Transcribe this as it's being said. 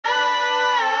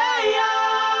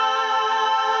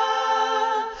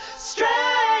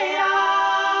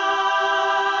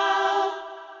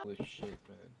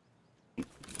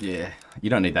Yeah,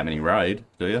 you don't need that many raid,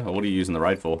 do you? Or what are you using the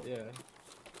raid for? Yeah.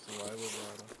 Survival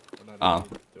rider. But I Ah.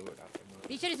 don't need to do it after my...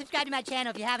 Be sure to subscribe to my channel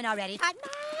if you haven't already.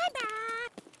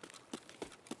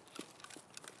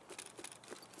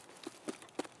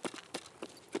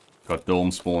 Got dorm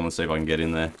spawn, let's see if I can get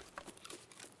in there.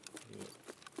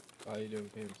 Yeah. Are you doing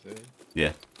PMC?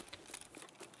 Yeah.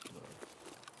 No.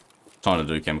 Trying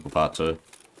to do chemical part 2.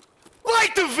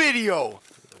 Like the video!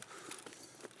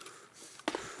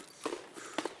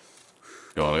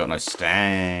 God, I got no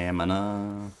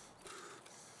stamina.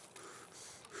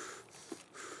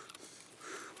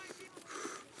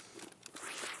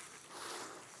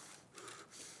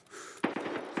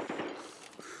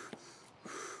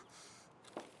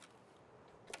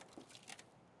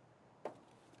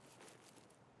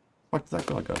 Where did that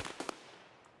guy go?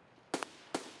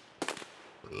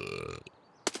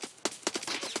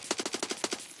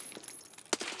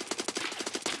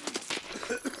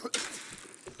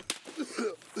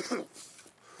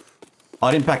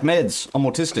 I didn't pack meds. I'm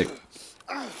autistic.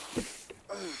 I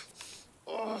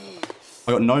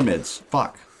got no meds.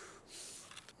 Fuck.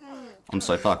 I'm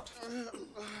so fucked.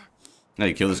 Now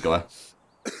you kill this guy.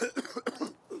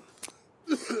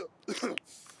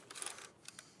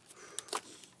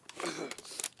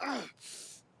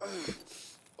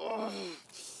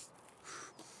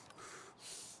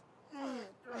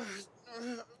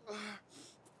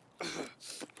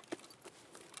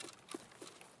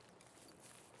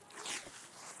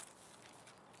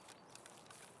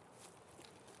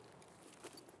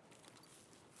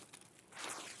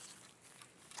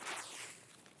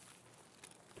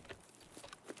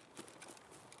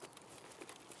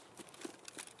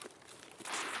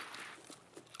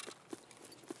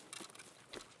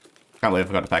 Can't believe I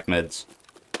forgot to pack meds.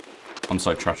 I'm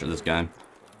so trash at this game.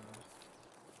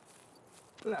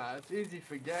 Nah, it's easy to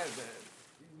forget, man.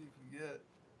 Easy to forget.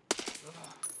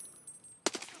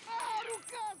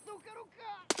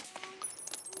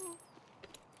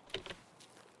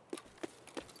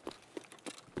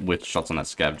 With shots on that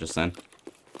scab just then.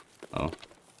 Oh.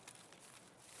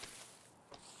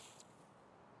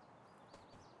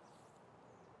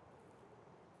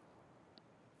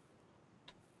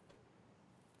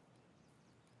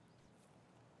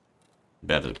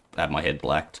 About to have my head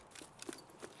blacked.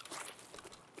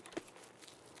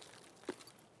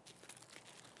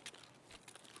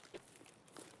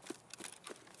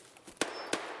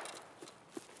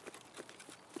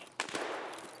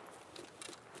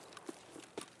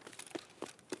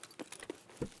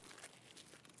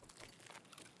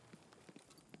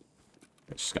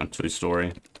 Just going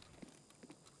 2-story.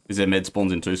 Is there med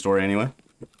spawns in 2-story anyway?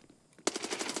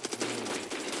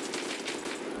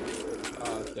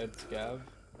 Dead scav.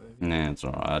 Nah, it's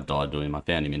alright. I died to him. I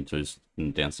found him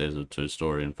in downstairs of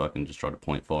 2-story and fucking just tried to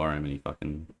point fire him and he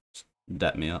fucking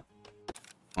dapped me up.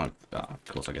 Oh, of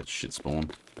course I get shit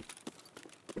spawn.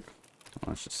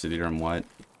 I should sit here and wait.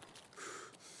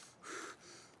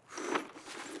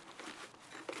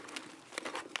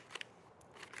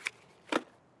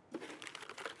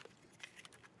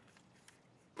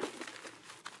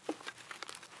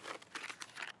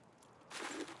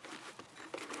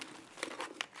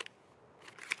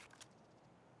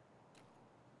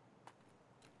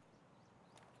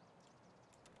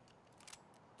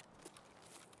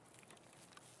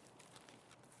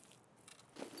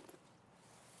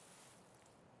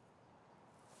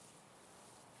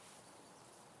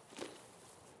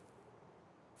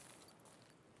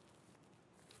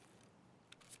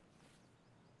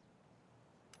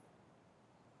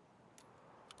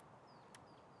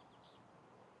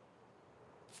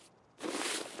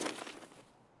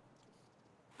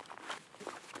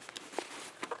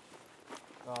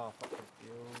 Oh, fucking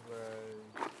fuel, bro.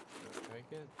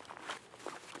 Take it?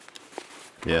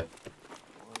 Yeah.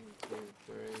 1, 2,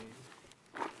 3.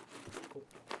 Cool.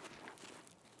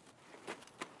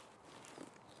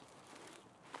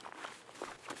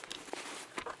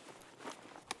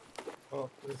 Oh,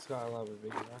 this guy will have a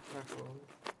big backpack for me.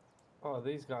 Oh,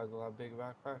 these guys will have big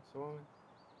backpacks for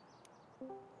me.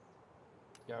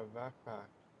 You have a backpack.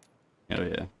 Oh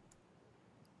yeah.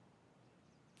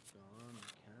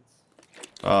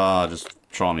 Ah, just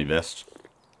try my best.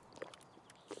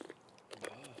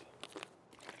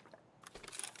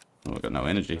 Oh, I got no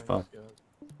energy. Fuck.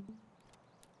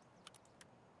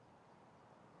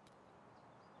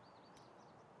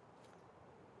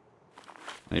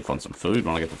 I need to find some food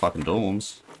when I get to fucking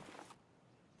dorms.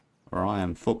 Or I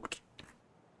am fucked.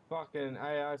 Fucking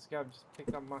AI scab just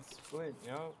picked up my splint,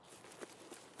 yo.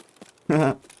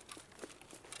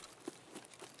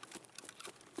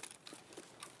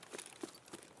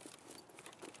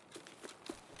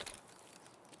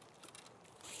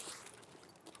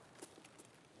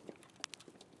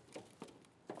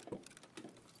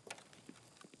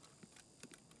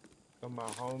 my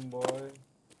homeboy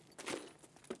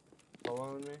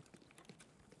following me.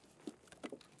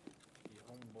 Your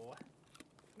homeboy.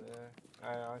 Yeah.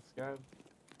 Hey, I scared.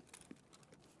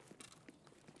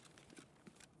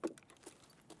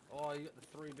 Oh, you got the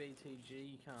 3 BTG,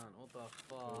 you can't. What the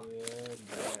fuck? Yeah,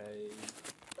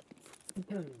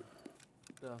 babe.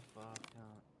 The fuck,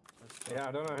 can't. That's Yeah,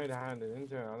 I don't know who to hand it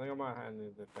into. I think I might hand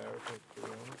it to the therapist, to be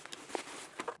honest.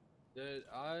 Dude,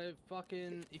 I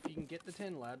fucking, if you can get the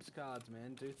 10 labs cards,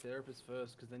 man, do therapist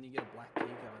first, because then you get a black key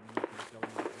card and you can just go in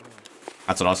and get more.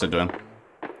 That's what I said to him.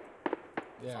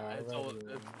 Yeah, I It's read all,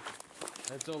 you.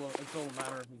 it's all a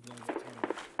matter of you can get 10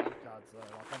 lab cards though.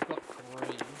 Like, I've got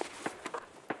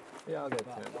 3. Yeah, I'll get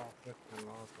But, 10. oh. Get 10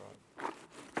 last right.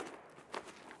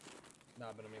 No,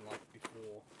 but I mean, like,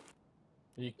 before.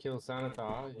 You kill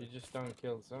Sanitar, you just don't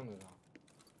kill Sanitar.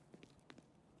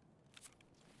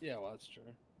 Yeah, well, that's true.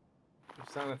 If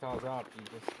Sanitar's up, you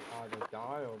just either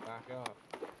die or back up.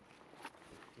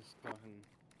 Just fucking,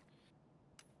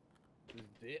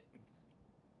 just dip.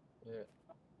 Yeah,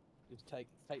 Just take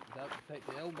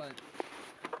the L, mate.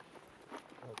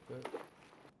 that's it.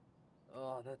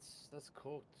 Oh, that's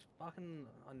cooked. Fucking,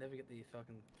 I never get the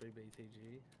fucking 3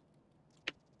 BTG.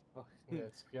 Fuck. Yeah,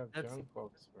 it's you have That's- junk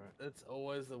box, bro. That's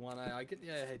always the one. I get the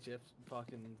AHF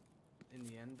fucking in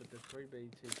the end, but the 3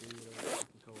 BTG, whatever you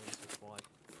can call it, is just like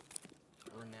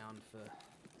renowned for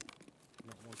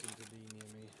not wanting to be near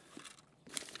me.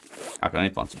 I need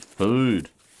to find some food.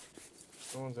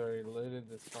 Someone's already looted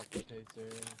this fucking PC.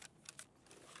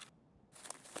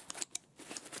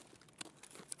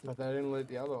 But they didn't loot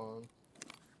the other one.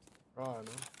 Right,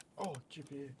 no? Oh,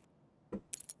 GPU.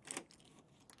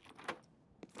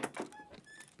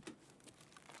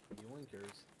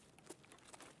 Yoinkers.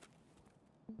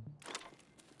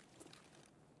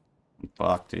 I'm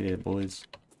fucked here, boys.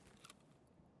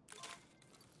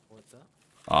 What's up?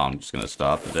 Oh, I'm just gonna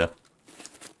starve to death.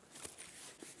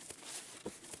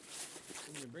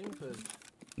 Can you bring food?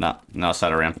 Nah, no, I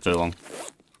sat around for too long.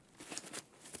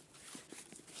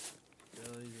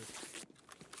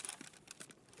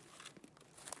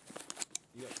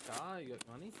 You got car? You got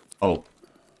money? Oh.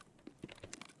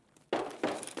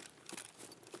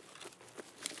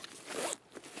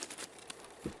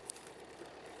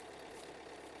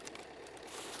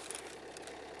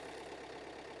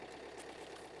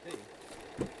 Hey.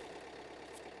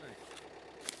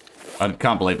 I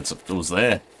can't believe it was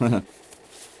there.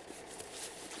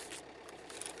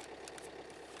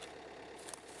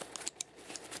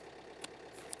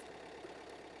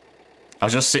 I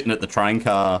was just sitting at the train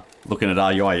car looking at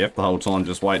RUIF the whole time,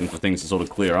 just waiting for things to sort of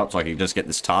clear up so I could just get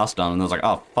this task done, and I was like,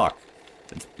 oh, fuck.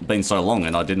 It's been so long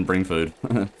and I didn't bring food.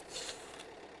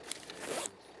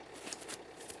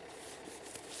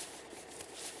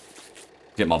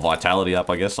 Get my vitality up,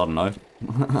 I guess, I don't know.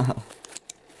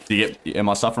 Am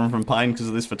I suffering from pain because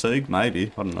of this fatigue?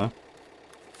 Maybe, I don't know.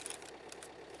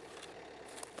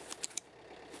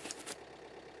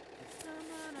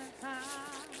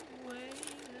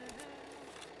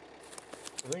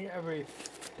 I think every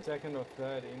second or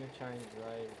third interchange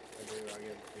raid I do, I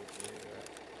get a GPU, right?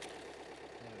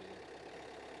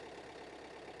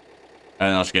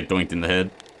 And I should get doinked in the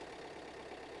head.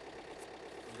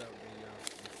 That would be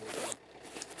important.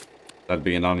 That'd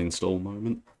be an uninstall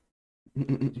moment.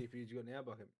 GPUs you got now,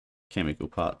 Bucket? Chemical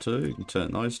part 2, you can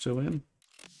turn those two in.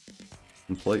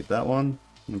 Complete that one.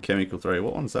 And chemical 3,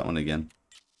 what one's that one again?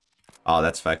 Oh,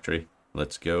 that's factory.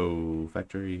 Let's go,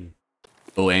 factory.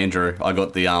 Oh, Andrew, I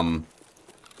got the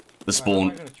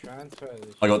spawn.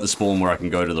 I got the spawn where I can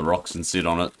go to the rocks and sit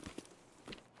on it.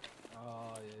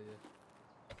 Oh,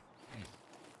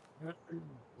 yeah. Is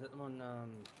that the one,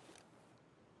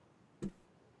 is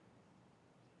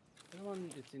that the one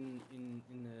that's in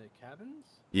the cabins?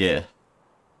 Yeah.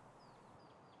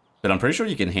 But I'm pretty sure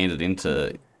you can hand it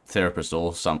into therapist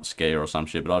or some skier or some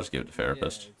shit, but I'll just give it to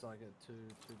therapist. Yeah, it's like a two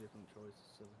different choices.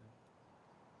 So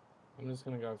I'm just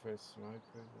gonna go for a smoke.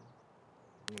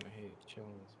 I'm gonna hit chill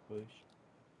in this bush.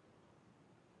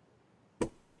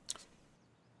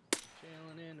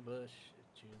 chilling in the bush,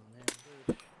 chilling in the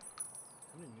bush.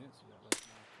 How many minutes you got left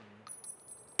now? 20 minutes.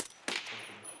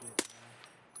 Fucking shit,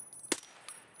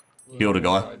 man. Killed a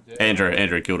guy.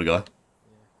 Andrew killed a guy. Yeah.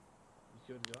 You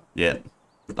killed a guy? Yeah.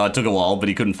 It took a while, but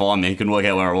he couldn't find me. He couldn't work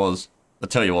out where I was. I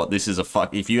tell you what, this is a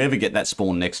fuck. If you ever get that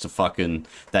spawn next to fucking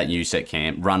that USEC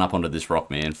camp, run up onto this rock,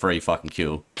 man. Free fucking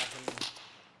kill.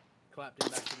 Clapped him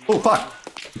back to the Oh, fuck!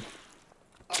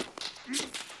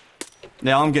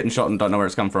 Now I'm getting shot and don't know where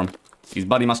it's come from. His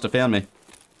buddy must have found me.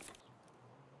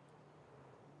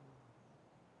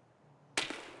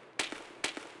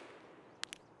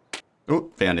 Oh,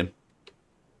 found him.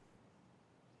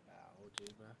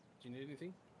 need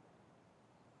anything?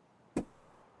 I've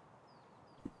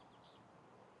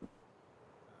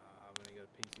only got a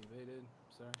PCB, dude.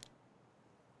 Sorry.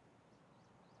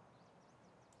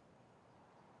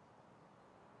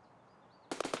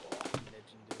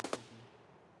 Legend, dude. Thank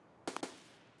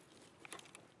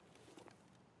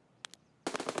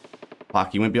you.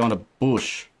 Fuck, he went behind a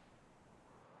bush.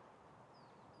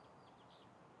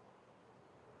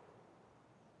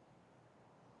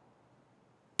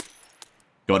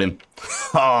 Got him.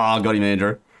 Oh, got him,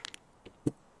 Andrew.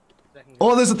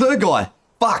 Oh, there's a third guy.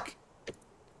 Fuck.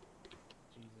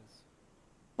 Jesus.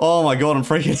 Oh my god, I'm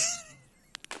freaking.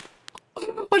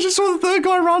 I just saw the third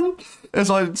guy run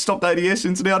as I stopped ADS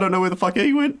and now I don't know where the fuck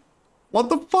he went. What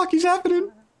the fuck is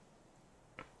happening?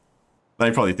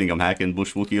 They probably think I'm hacking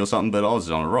Bush Wookie or something, but I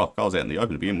was on a rock. I was out in the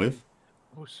open to begin with.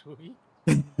 Bush Wookie?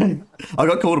 I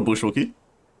got called a Bush Wookie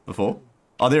before.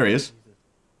 Oh, there he is.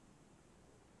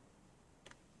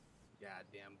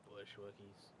 Goddamn Bush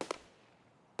Wookiees.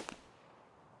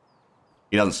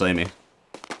 He doesn't see me.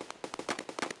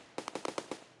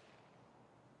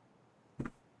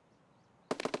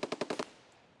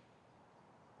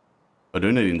 I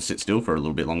do need him to sit still for a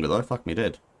little bit longer though. Fuck me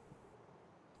dead.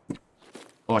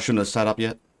 Oh, I shouldn't have sat up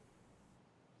yet.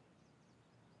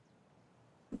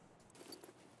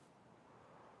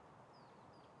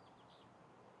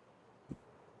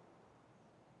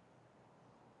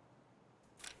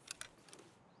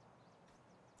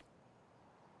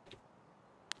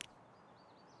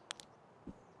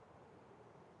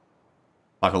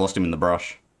 Fuck, I lost him in the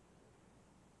brush.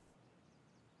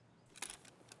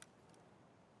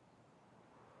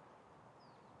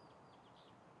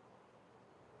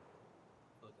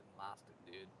 Fucking lost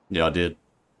it, dude. Yeah, I did.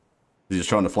 He was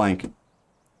trying to flank. And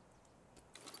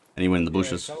he went in the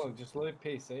bushes. Yeah, look, just load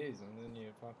PCs and then you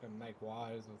fucking make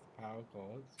wires with the power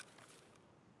cords.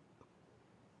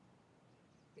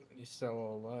 You sell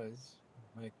all those.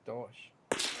 Make dosh.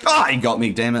 Ah, he got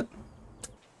me, damn it.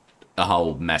 A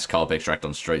whole mass co-op extract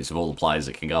on streets of all the players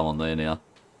that can go on there now.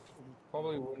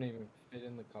 Probably wouldn't even fit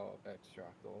in the co-op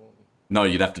extract all of them. No,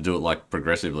 you'd have to do it like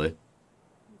progressively.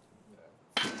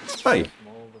 Yeah. Hey,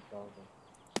 Small the co-op.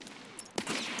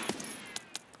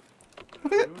 I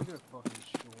think, Who was gonna fucking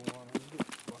show on?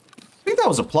 I think that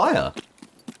was a player.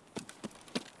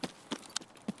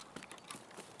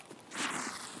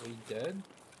 Are you dead?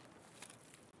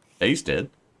 He's dead.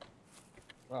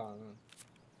 Oh, no.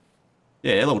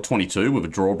 Yeah, level 22 with a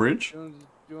drawbridge. Do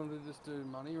you want to just do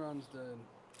money runs then?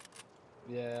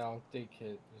 Yeah, I'll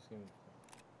de-kit. Just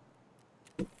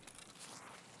gonna...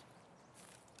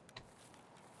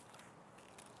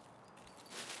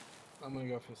 I'm gonna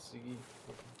go for Siggy.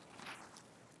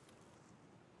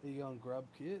 You going grub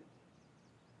kit?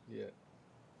 Yeah.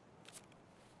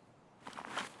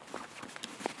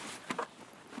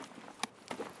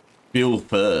 Bill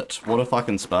Pert. What a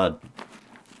fucking spud.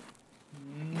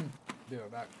 Be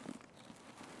right back.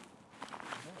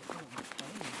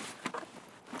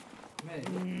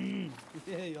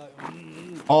 Yeah, you're like,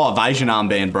 Oh, evasion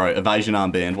armband, bro. Evasion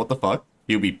armband. What the fuck?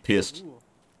 He'll be pissed. ooh.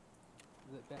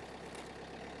 Is it back?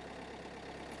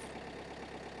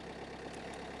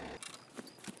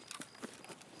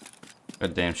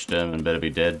 Goddamn Sturman better be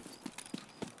dead.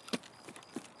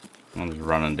 I'm just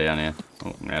running down here.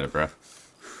 Oh, I'm out of breath.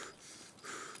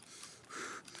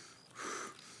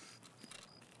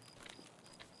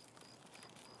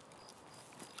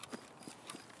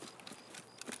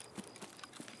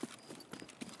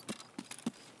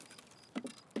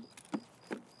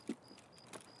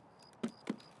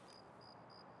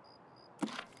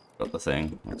 Got the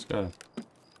thing. Let's go.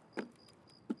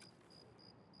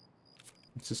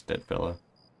 It's this dead fella.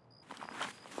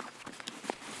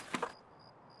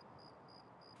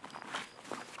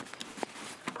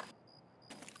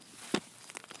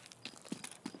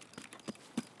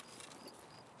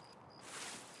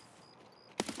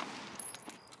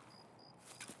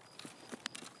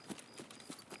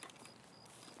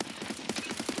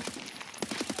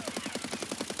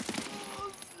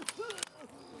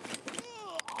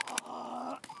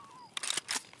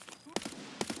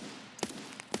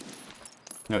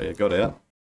 Oh yeah, got out.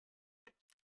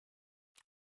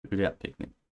 Good out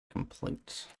picnic.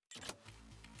 Complete.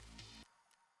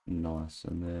 Nice,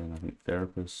 and then I think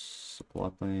therapist, supply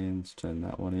plans, turn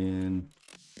that one in.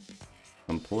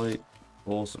 Complete.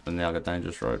 Awesome, and now I got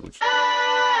dangerous road, which